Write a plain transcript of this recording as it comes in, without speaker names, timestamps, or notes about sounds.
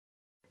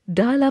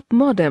dial-up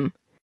modem.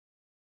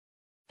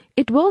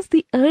 It was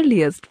the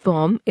earliest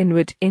form in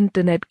which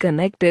Internet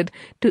connected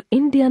to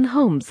Indian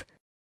homes.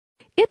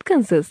 It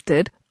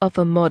consisted of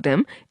a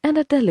modem and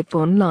a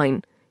telephone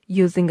line.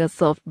 Using a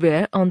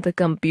software on the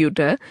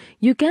computer,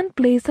 you can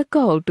place a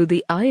call to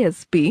the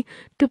ISP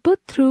to put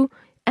through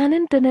an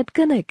Internet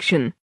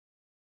connection.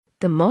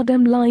 The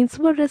modem lines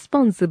were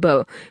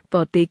responsible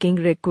for taking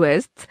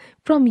requests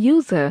from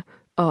user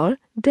or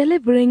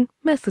delivering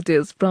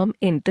messages from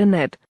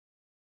Internet.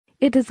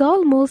 It is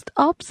almost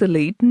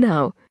obsolete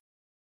now,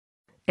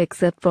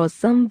 except for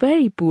some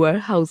very poor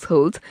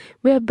households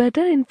where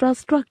better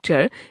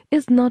infrastructure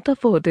is not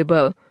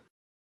affordable.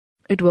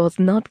 It was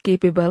not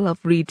capable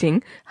of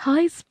reaching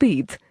high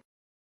speeds.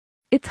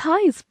 Its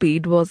high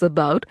speed was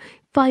about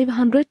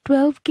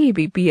 512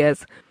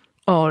 kbps,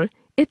 or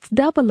its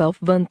double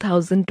of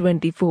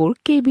 1024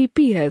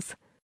 kbps.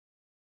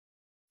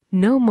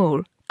 No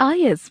more.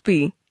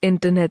 ISP,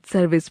 Internet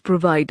Service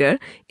Provider,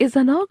 is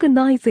an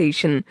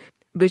organization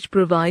which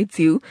provides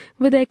you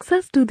with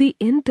access to the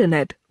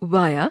Internet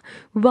via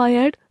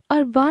wired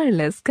or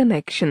wireless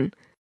connection.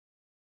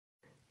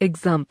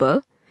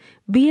 Example: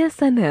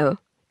 BSNL,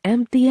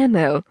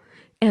 MTNL,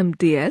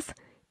 MTS,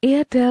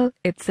 Airtel,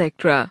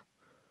 etc.